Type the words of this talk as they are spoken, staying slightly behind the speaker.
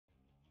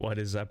What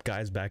is up,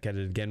 guys? Back at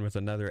it again with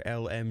another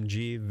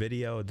LMG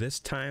video. This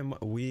time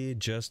we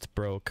just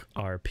broke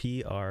our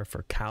PR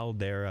for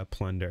Caldera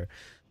Plunder.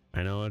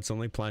 I know it's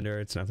only Plunder,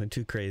 it's nothing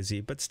too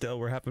crazy, but still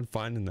we're having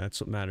fun and that's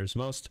what matters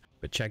most.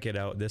 But check it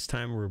out, this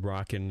time we're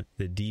rocking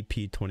the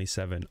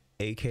DP27,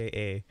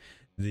 aka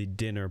the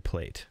dinner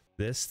plate.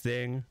 This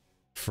thing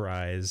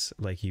fries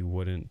like you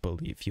wouldn't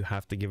believe. You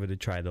have to give it a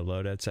try. The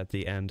loadouts at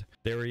the end,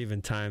 there were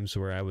even times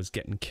where I was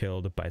getting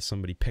killed by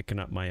somebody picking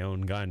up my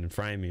own gun and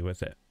frying me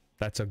with it.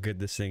 That's how good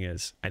this thing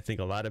is. I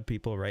think a lot of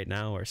people right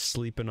now are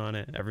sleeping on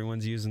it.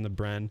 Everyone's using the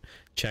Bren.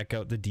 Check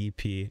out the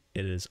DP.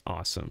 It is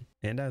awesome.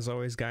 And as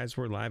always, guys,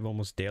 we're live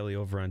almost daily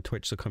over on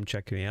Twitch, so come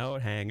check me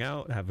out, hang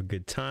out, have a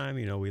good time.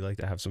 You know, we like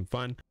to have some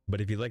fun.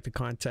 But if you like the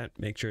content,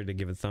 make sure to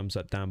give a thumbs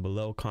up down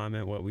below,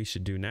 comment what we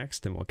should do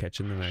next, and we'll catch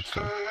you in the next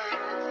one.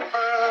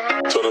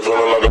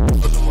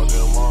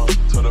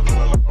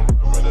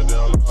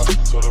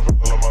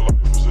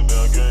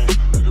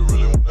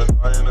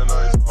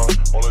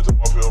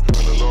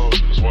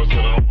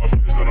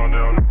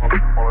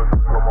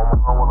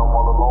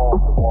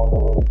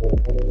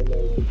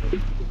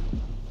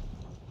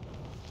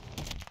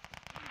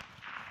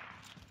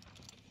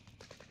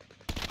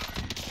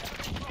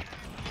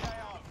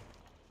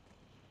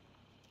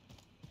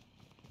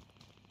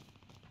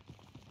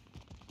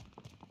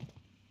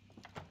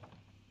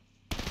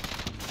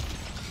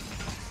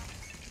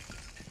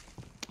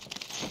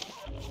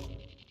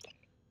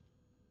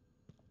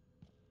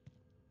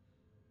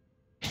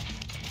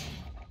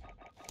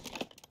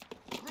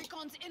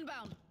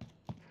 Inbound.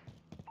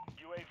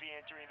 UAV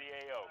entering the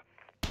AO.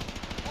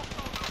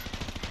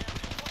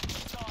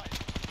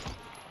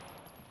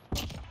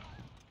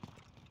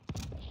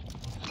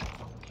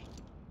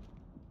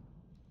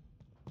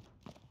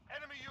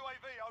 Enemy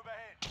UAV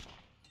overhead.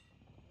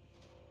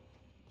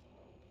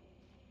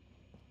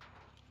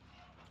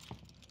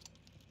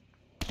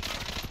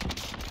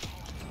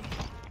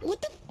 What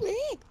the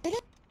frick?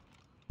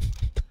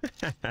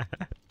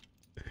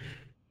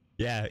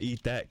 Yeah,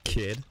 eat that,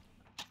 kid.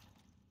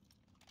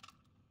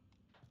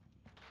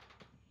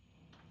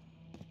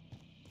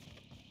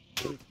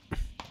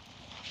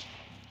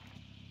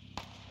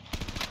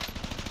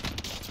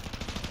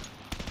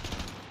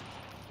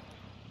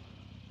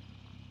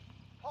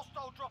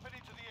 Hostile dropping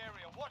into the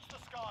area. Watch the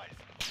skies.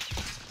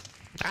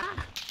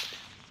 Ah!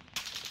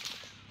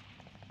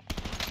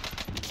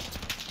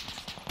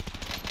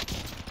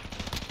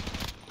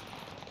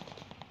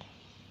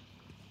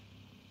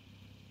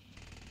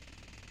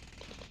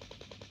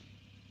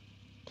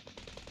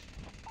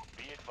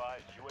 Be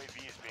advised, UAV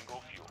is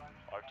bingo fuel.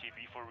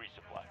 RTB for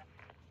resupply.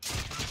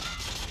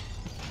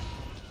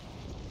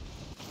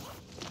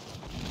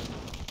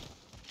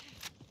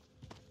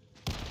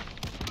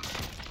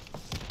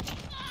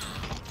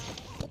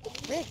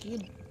 Frick, you.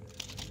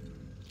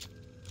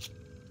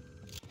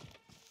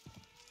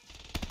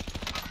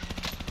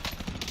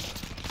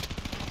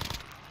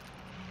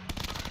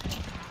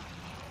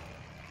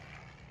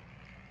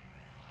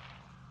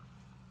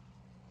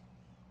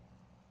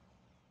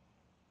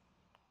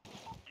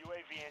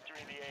 UAV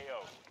entering the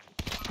AO.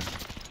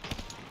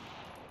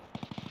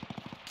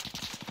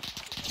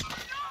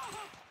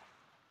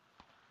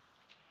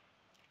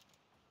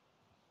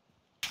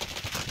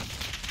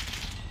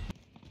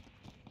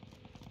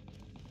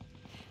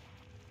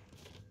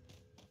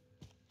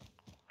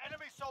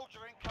 Enemy soldier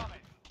incoming.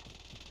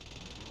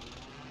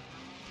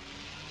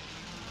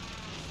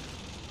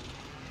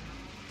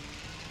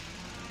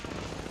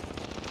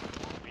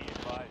 Be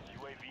advised,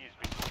 UAV is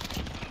being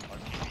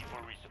RTB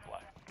for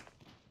resupply.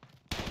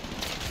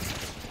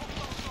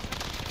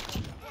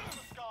 Watch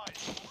the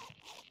skies.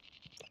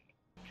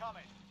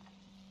 Coming.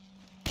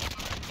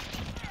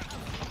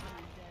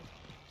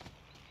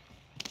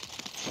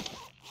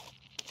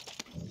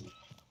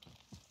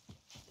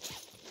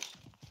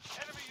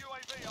 Enemy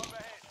UAV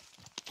overhead.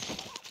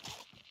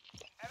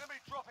 Enemy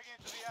dropping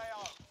into the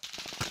AO.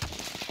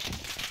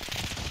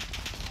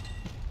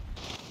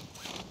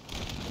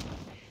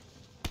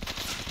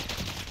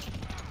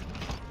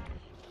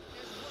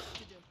 There's work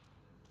to do.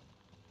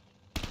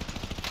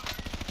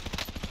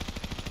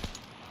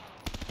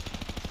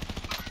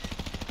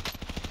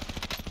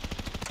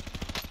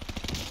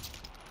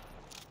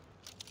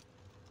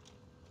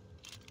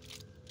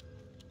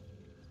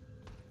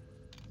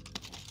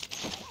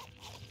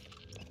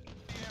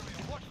 The area.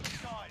 Watch the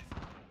skies.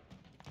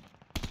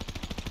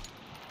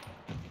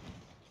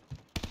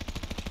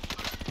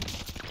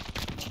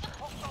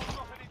 Hostile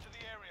dropping into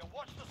the area.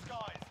 Watch the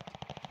skies.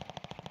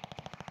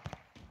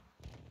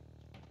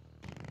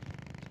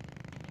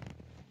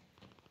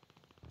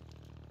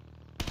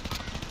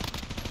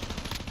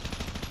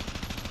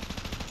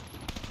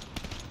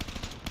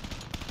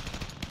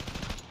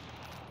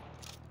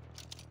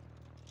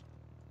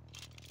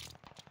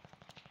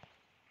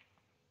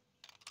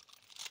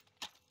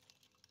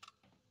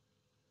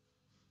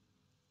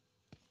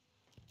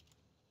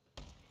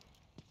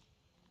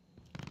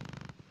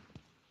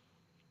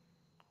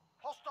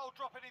 Hostile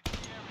dropping into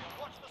the area.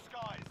 Watch the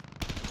skies.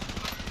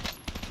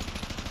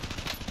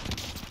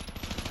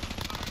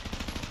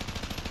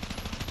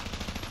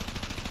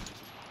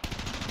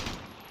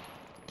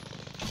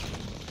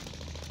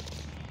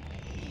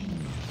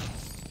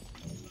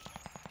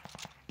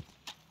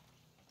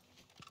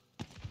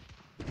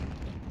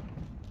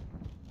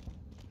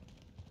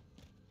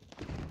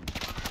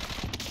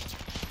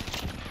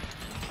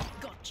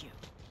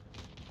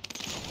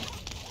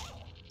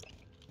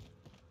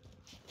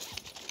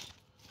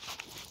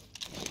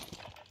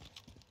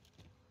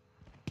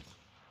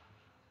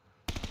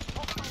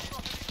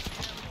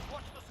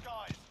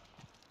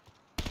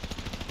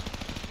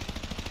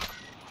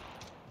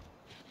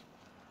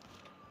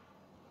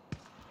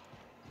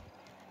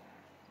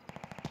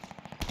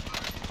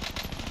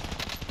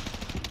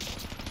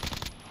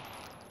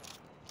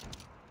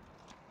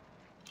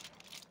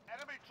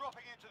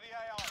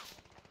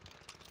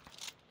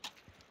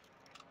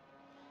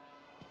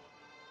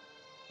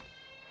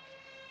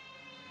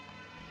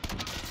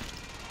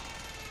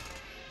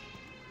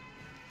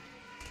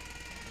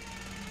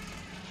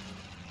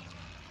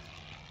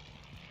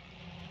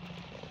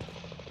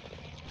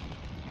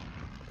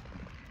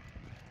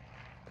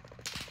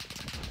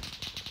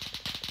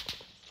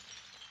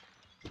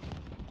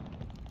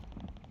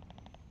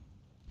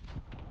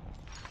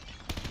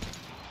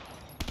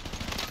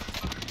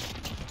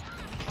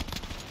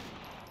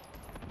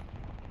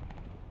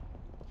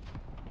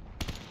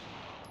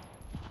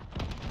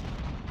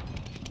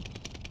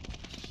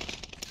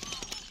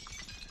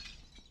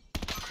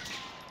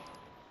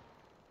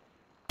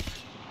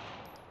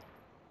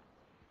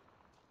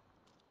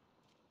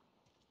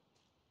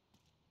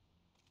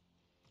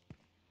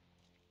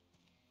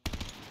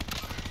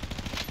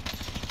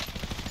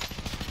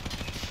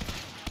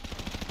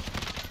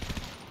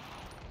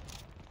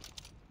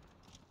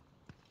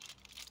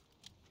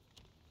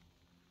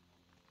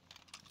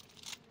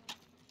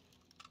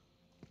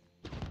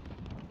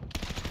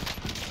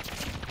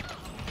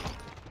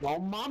 No,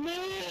 mommy!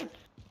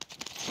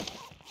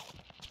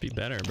 Be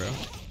better, bro.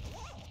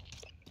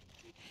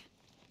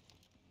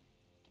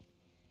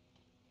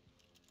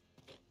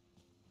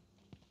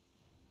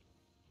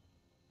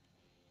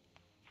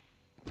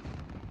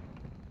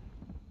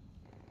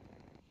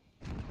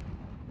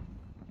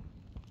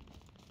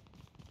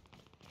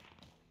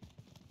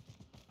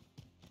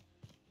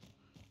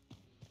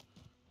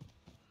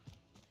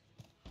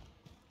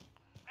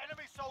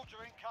 Enemy soldier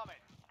incoming.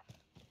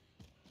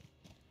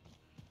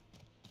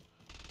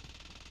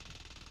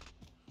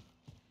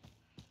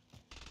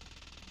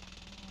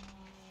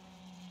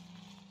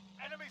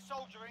 Enemy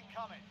soldier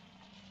incoming.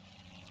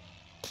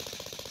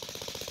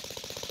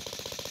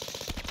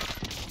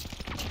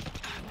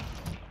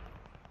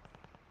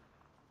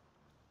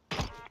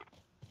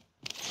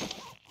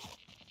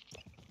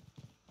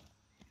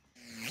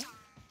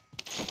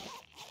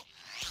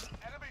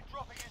 Enemy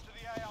dropping into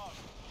the AO.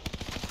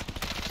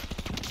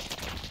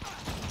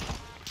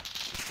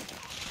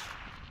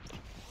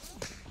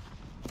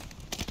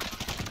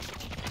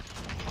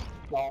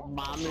 No,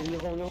 mommy, you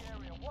don't know.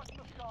 Area, watch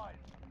the skies.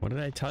 What did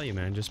I tell you,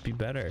 man? Just be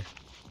better.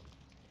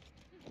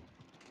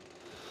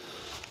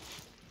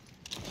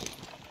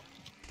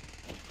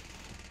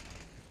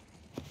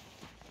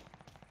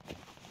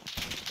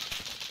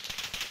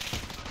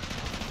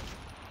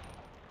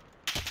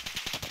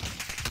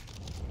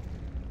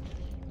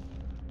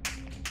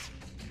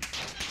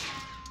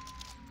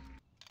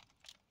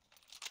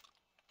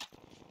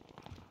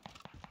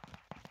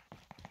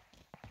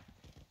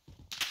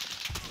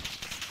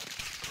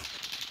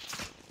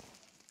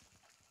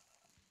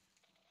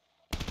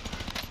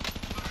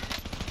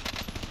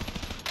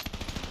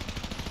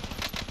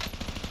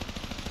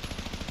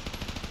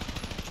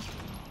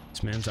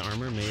 This man's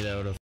armor made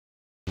out of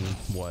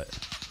what?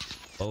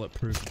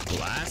 Bulletproof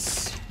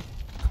glass?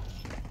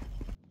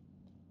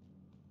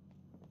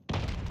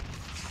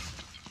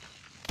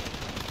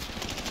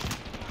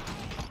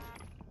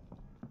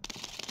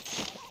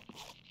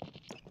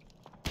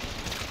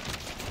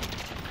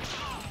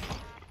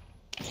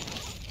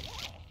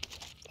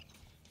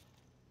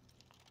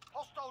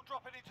 Hostile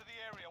dropping into the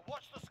area.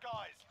 Watch the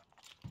skies.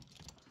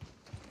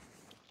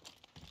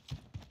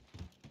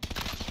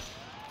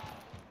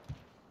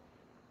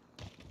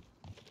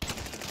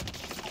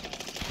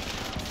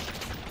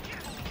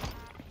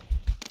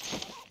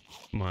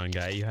 Come on,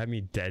 guy. You had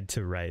me dead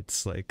to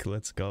rights. Like,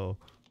 let's go.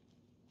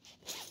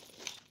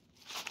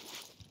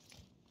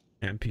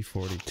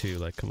 MP42.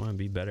 Like, come on,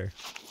 be better.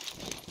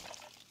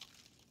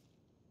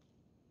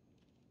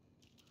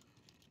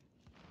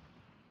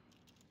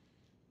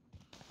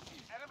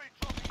 Enemy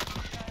dropping into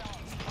the AO.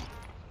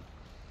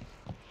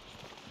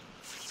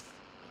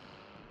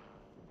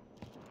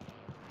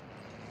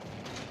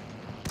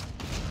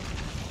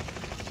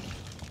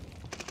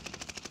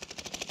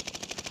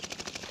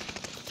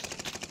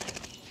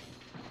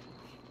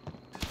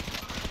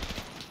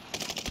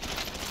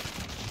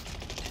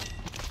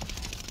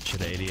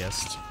 Should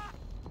ADS.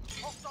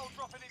 Hostile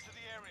dropping into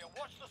the area.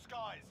 Watch the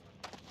skies.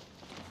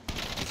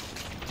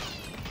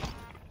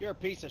 You're a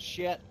piece of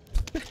shit.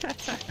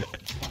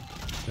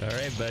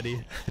 Alright,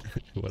 buddy.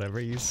 Whatever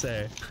you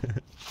say.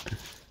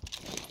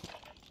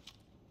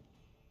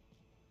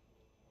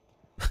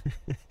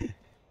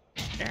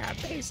 You're a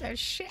piece of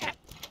shit.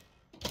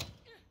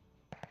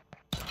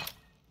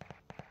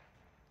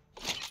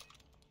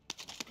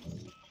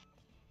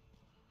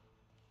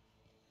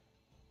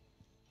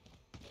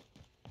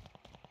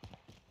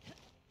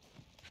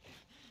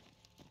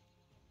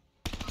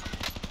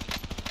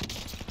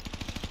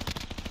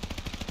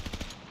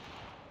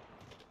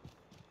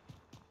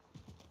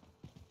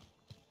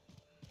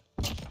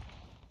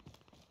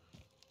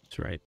 That's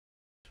right.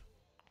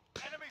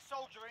 Enemy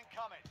soldier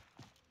incoming.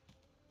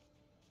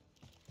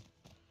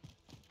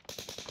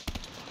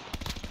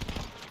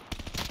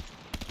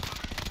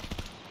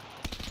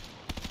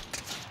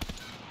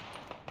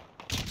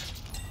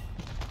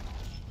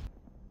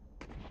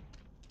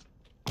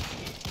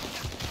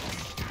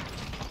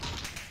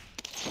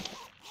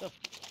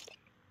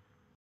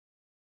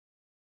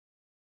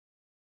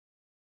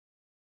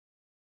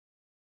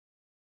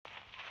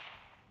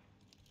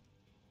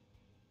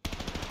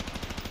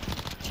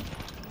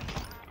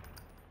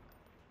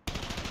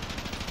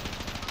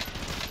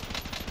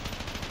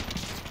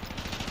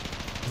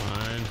 Come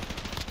on.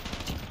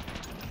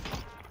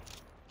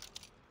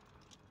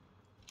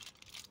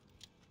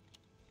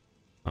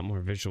 A lot more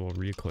visual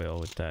recoil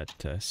with that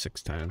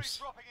 6 Enemy times.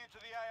 dropping into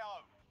the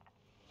AO.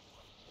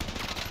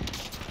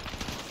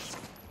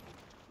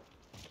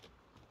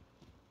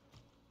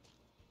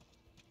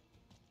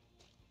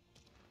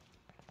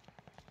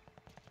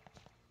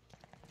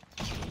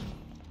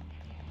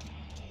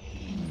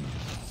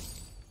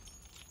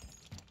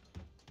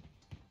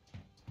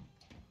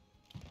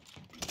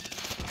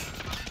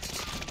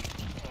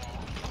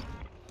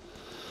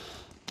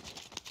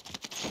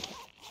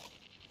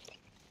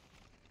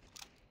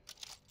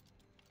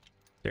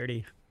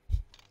 Dirty.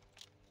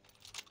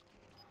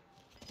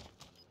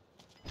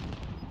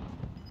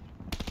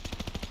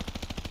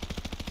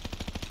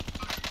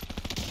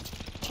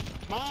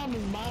 Mommy.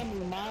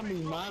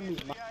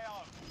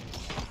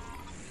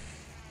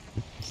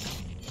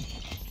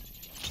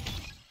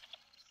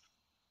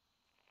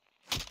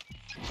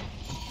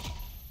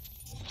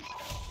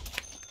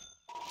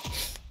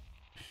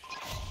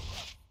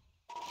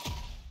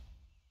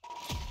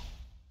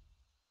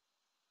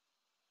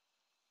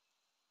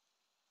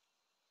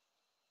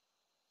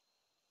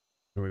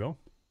 Here we go.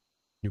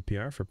 New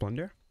PR for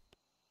Plunder.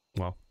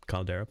 Well,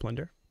 Caldera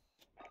Plunder.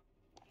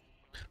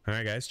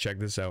 Alright guys, check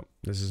this out.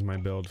 This is my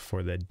build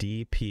for the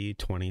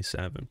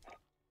DP27.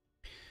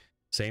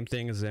 Same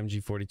thing as the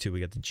MG42. We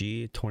got the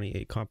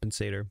G28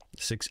 compensator,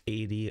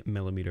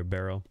 680mm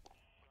barrel,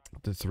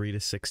 the 3 to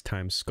 6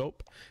 times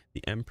scope,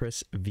 the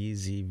Empress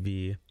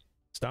VZV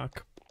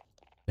stock,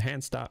 the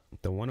hand stop,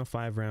 the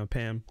 105 round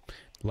PAM,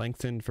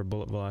 lengthened for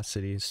bullet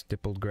velocity,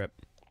 stippled grip,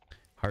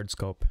 hard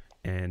scope,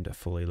 and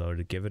fully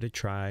loaded. Give it a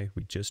try.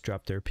 We just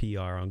dropped their PR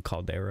on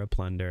Caldera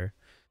Plunder.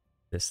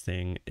 This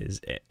thing is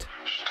it.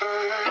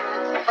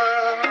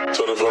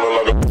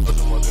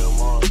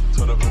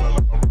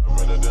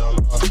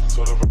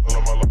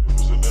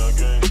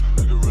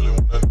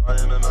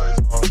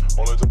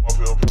 Only time I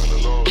feel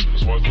feeling low.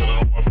 That's why I tell them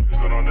I'm my face,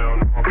 but I'm down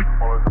low.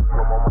 Only time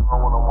I'm on my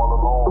phone when I'm all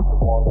alone.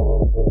 That's why I tell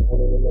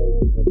them I'm